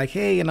warned me like,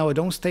 hey,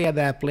 don't stay at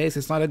that place.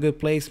 It's not a good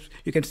place.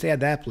 You can stay at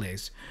that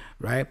place,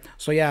 right?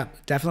 So yeah,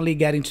 definitely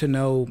getting to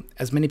know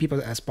as many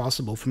people as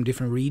possible from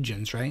different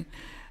regions, right?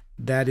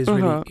 That is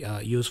really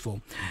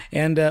useful.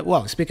 And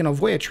well, speaking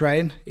of which,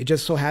 right, it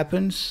just so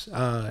happens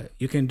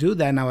you can do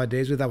that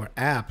nowadays with our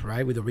app,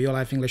 right? With the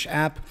RealLife English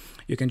app.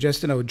 You can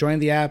just, join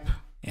the app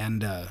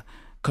and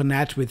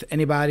connect with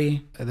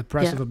anybody at the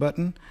press of a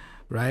button,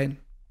 right?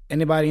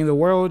 Anybody in the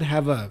world,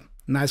 have a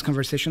nice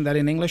conversation that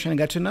in English and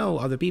get to know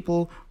other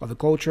people, other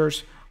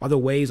cultures, other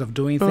ways of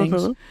doing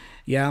things.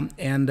 Yeah,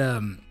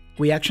 and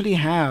we actually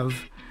have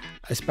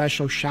a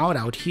special shout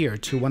out here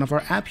to one of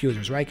our app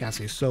users, right,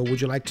 Cassé? So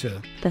would you like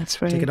to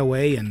take it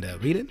away and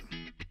read it?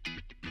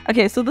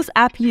 Okay, so this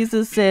app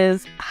user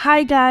says,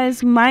 "Hi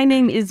guys, my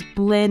name is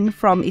Blen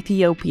from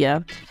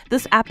Ethiopia.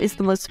 This app is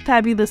the most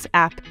fabulous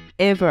app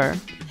ever.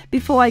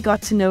 Before I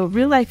got to know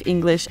real life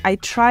English, I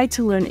tried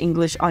to learn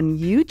English on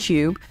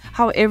YouTube.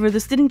 However,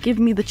 this didn't give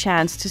me the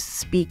chance to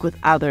speak with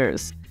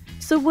others.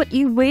 So what are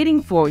you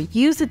waiting for?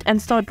 Use it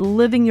and start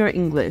living your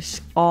English.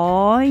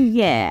 Oh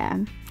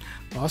yeah."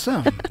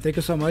 Awesome. Thank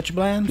you so much,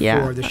 Bland,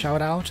 for the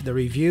shout out, the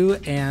review.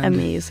 And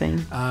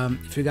amazing.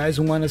 If you guys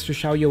want us to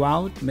shout you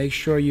out, make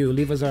sure you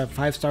leave us a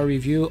 5-star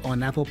review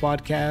on Apple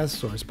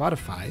Podcasts or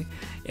Spotify,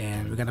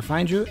 and we're going to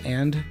find you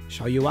and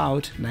shout you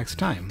out next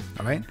time.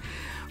 All right.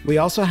 We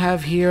also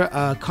have here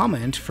a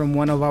comment from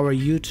one of our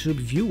YouTube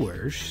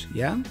viewers.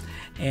 Yeah.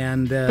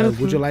 And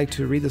would you like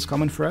to read this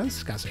comment for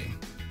us, Cassé?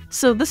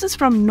 So this is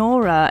from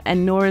Nora,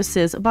 and Nora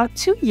says, "About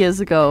 2 years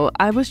ago,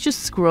 I was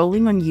just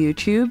scrolling on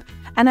YouTube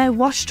and I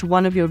watched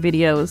one of your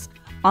videos.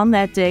 On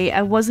that day,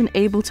 I wasn't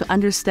able to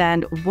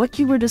understand what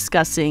you were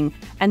discussing,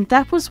 and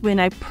that was when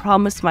I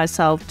promised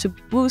myself to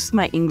boost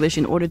my English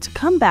in order to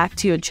come back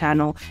to your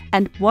channel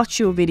and watch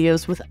your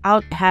videos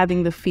without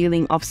having the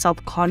feeling of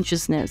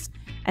self-consciousness.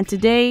 And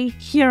today,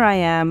 here I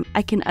am.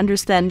 I can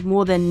understand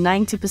more than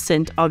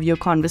 90% of your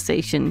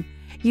conversation.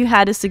 You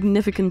had a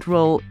significant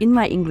role in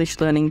my English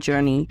learning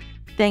journey.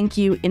 Thank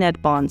you in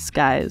advance,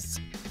 guys."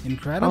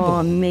 Incredible. Oh,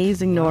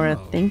 amazing, Nora.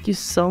 Wow. Thank you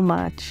so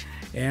much.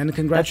 And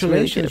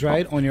congratulations, really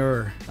right, on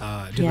your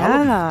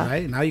development,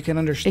 right? Now you can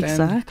understand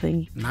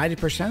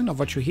 90% of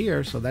what you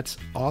hear, so that's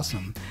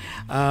awesome.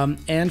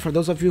 And for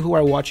those of you who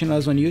are watching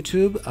us on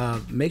YouTube,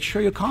 make sure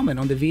you comment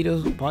on the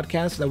videos,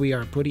 podcasts that we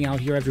are putting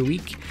out here every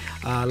week.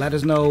 Let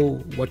us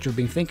know what you've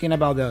been thinking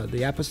about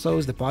the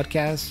episodes, the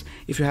podcasts.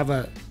 If you have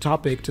a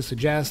topic to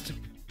suggest,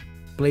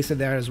 place it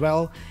there as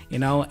well, you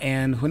know,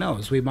 and who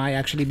knows, we might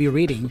actually be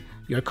reading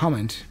your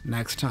comment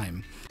next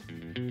time.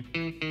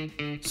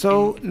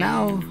 So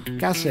now,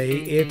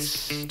 Cassé,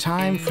 it's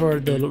time for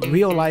the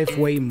real life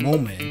way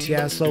moment.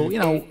 Yeah, so, you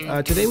know,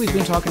 today we've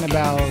been talking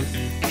about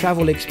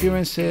travel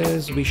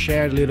experiences. We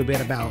shared a little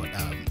bit about,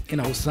 you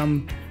know,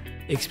 some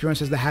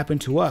experiences that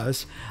happened to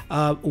us.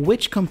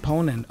 Which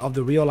component of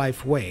the real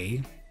life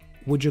way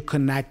would you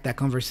connect that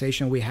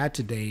conversation we had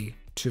today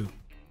to?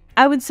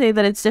 I would say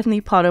that it's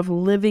definitely part of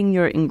living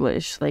your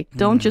English. Like,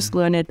 don't just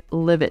learn it,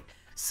 live it.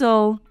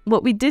 So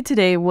what we did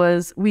today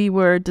was we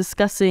were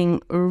discussing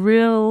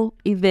real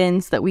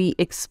events that we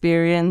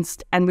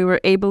experienced, and we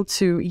were able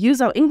to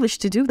use our English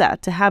to do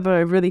that, to have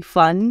a really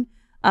fun,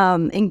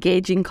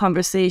 engaging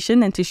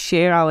conversation and to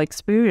share our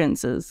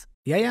experiences.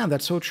 Yeah,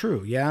 that's so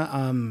true. Yeah,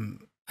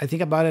 I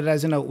think about it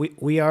as, you know,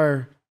 we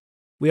are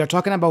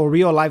talking about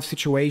real life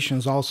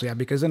situations also, yeah,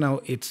 because, you know,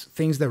 it's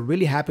things that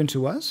really happen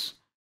to us,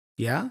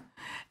 yeah,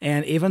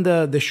 and even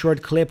the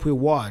short clip we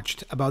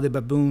watched about the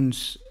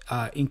baboons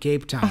in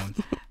Cape Town,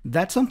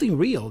 that's something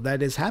real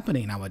that is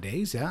happening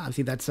nowadays. Yeah, I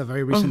think that's a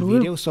very recent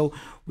video. So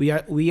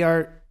we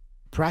are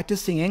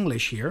practicing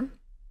English here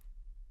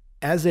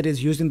as it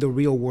is used in the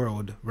real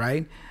world,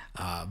 right?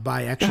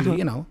 By actually,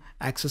 you know,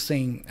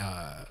 accessing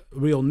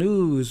real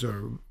news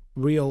or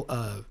real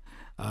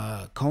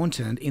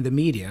content in the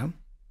media,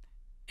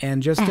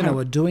 and just you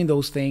know, doing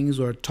those things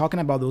or talking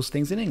about those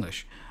things in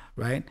English,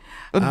 right?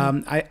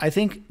 I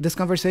think this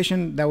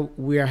conversation that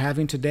we are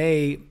having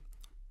today,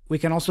 we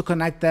can also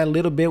connect that a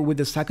little bit with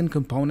the second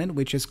component,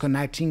 which is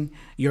connecting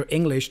your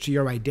English to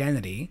your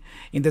identity,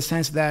 in the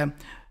sense that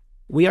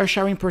we are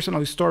sharing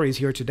personal stories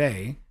here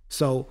today.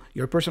 So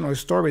your personal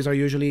stories are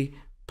usually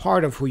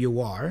part of who you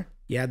are.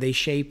 Yeah, they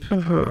shape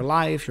your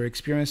life, your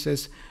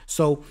experiences.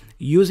 So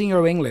using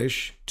your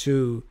English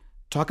to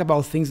talk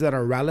about things that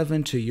are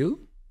relevant to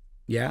you.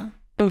 Yeah,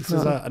 this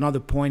is another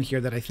point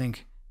here that I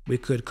think we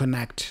could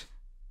connect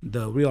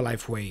the real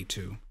life way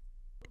to.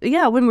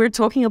 Yeah, when we're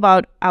talking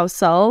about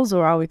ourselves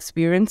or our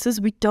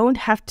experiences, we don't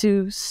have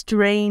to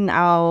strain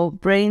our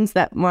brains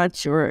that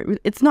much, or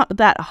it's not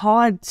that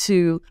hard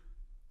to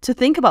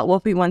think about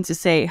what we want to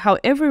say.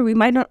 However, we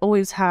might not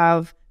always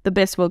have the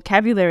best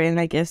vocabulary, and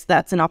I guess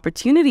that's an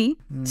opportunity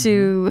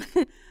to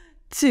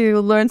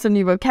learn some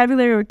new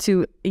vocabulary, or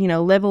to, you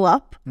know, level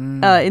up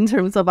in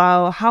terms of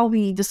how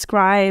we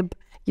describe,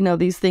 you know,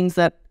 these things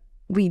that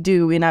we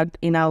do in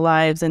our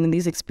lives and in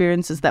these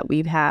experiences that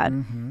we've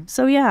had.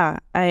 So yeah,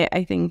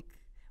 I think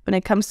when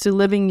it comes to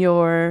living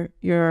your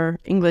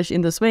English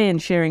in this way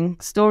and sharing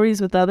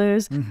stories with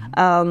others,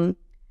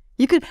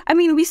 you could, I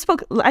mean,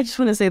 I just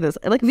want to say this,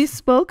 like, we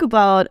spoke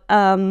about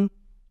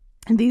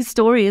these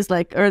stories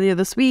like earlier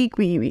this week.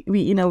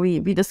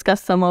 We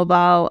discussed some of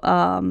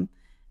our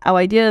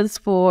ideas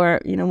for,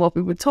 you know, what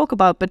we would talk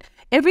about, but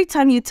every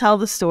time you tell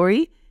the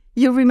story,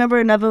 you'll remember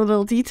another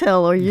little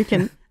detail, or you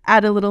can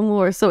add a little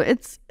more. So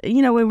it's,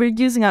 you know, when we're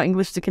using our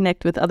English to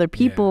connect with other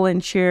people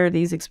and share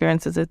these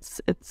experiences,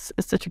 it's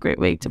such a great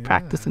way to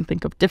practice and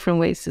think of different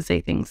ways to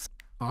say things.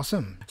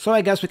 Awesome. So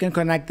I guess we can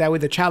connect that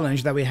with the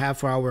challenge that we have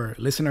for our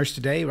listeners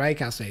today, right,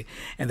 Cassé?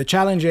 And the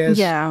challenge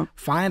is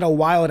find a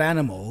wild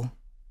animal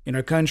in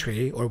our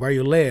country or where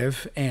you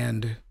live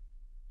and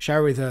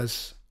share with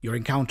us your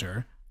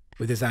encounter.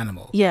 with this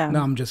animal. Yeah.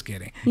 No, I'm just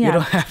kidding. Yeah. You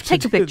don't have to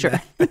Take a do picture.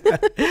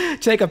 that.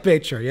 Take a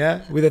picture,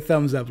 yeah, with a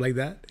thumbs up like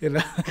that. You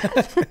know?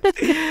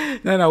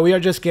 No, we are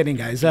just kidding,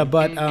 guys.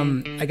 But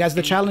I guess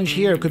the challenge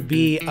here could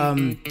be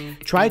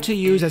try to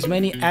use as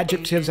many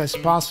adjectives as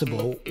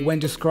possible when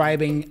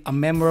describing a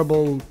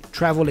memorable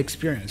travel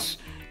experience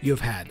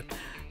you've had.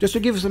 Just to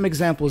give some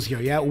examples here,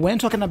 yeah, when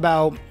talking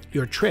about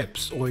your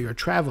trips or your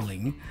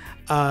traveling,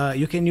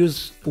 you can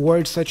use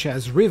words such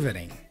as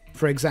riveting.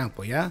 For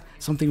example, yeah,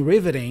 something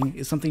riveting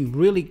is something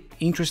really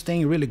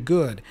interesting, really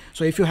good.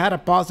 So if you had a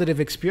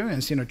positive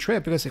experience in a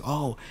trip, you can say,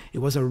 oh, it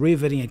was a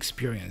riveting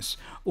experience.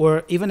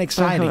 Or even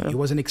exciting, it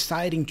was an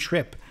exciting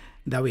trip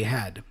that we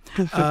had.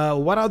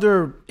 What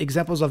other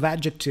examples of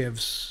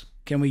adjectives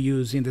can we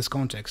use in this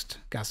context,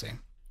 Cassé?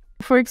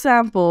 For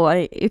example,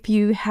 if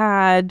you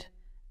had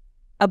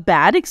a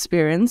bad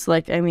experience,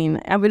 like, I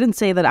mean, I wouldn't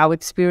say that our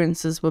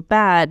experiences were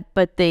bad,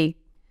 but they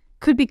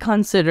could be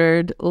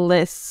considered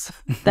less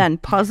than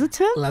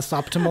positive. Less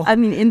optimal. I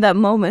mean, in that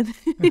moment,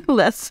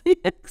 less,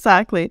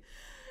 exactly.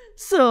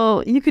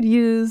 So you could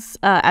use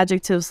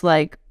adjectives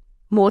like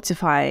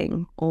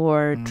mortifying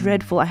or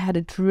dreadful. I had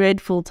a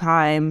dreadful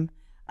time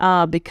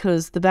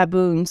because the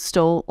baboons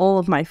stole all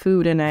of my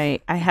food and I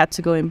had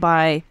to go and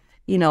buy,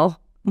 you know,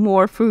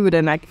 more food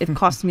and it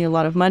cost me a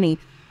lot of money.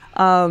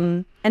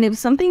 And if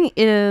something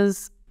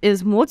is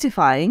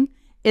mortifying,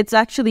 it's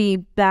actually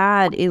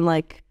bad in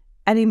like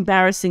an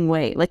embarrassing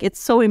way. Like it's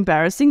so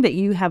embarrassing that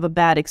you have a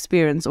bad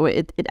experience or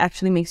it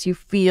actually makes you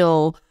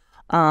feel,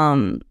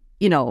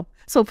 you know.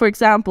 So for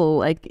example,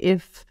 like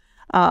if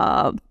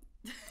you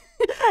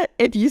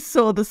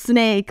saw the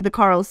snake, the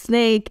coral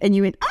snake, and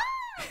you went, ah!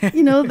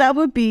 You know, that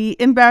would be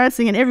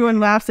embarrassing and everyone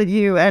laughs at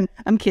you. And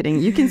I'm kidding.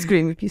 You can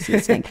scream if you see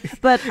a snake.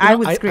 But I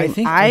would scream.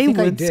 I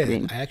would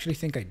scream. I actually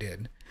think I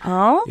did.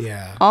 Oh?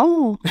 Yeah.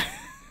 Oh.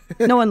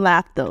 No one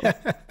laughed though.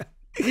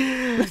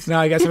 No,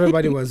 I guess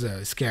everybody was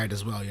scared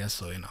as well. Yes,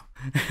 so you know.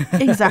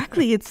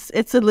 Exactly.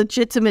 It's a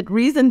legitimate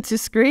reason to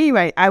scream,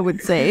 I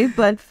would say.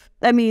 But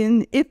I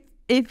mean,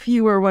 if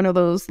you were one of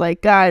those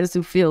like guys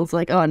who feels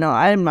like, oh no,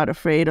 I'm not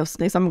afraid of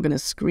snakes, I'm gonna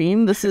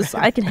scream,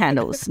 I can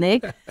handle a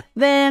snake,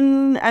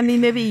 then I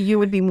mean maybe you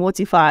would be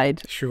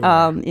mortified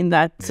in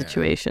that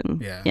situation.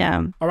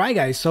 Yeah. All right,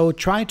 guys, so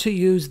try to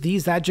use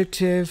these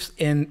adjectives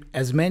in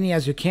as many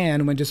as you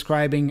can when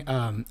describing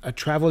a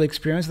travel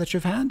experience that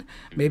you've had.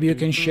 Maybe you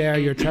can share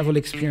your travel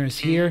experience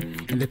here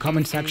in the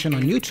comment section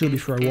on YouTube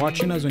if you're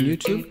watching us on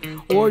YouTube,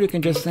 or you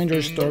can just send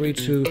your story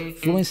to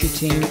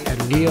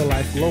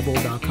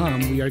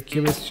fluencyteam@reallifeglobal.com. We are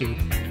curious to,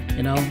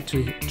 you know,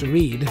 to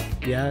read,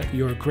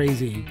 your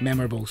crazy,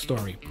 memorable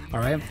story. All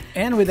right.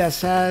 And with that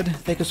said,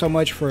 thank you so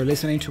much for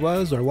listening to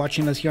us or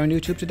watching us here on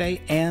YouTube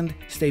today, and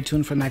stay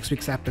tuned for next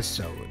week's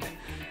episode.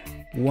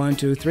 1,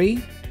 2,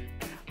 3.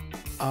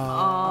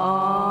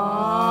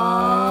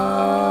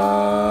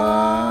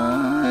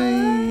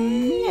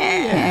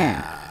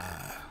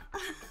 Yeah.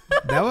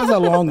 That was a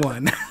long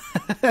one.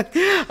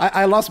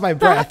 I lost my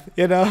breath,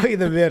 you know, in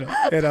the middle,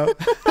 you know.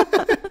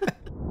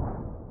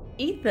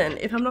 Ethan,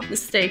 if I'm not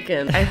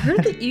mistaken, I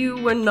heard that you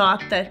were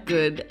not that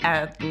good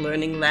at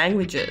learning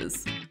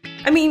languages.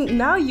 I mean,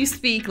 now you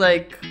speak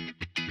like,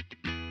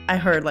 I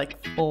heard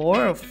like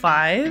 4 or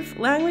 5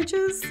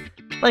 languages.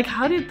 Like,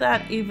 how did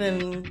that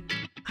even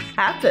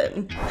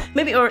happen?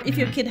 Maybe, or if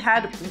your kid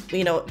had,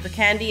 you know, the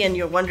candy and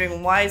you're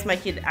wondering, why is my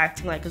kid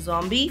acting like a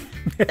zombie?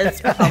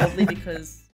 It's probably because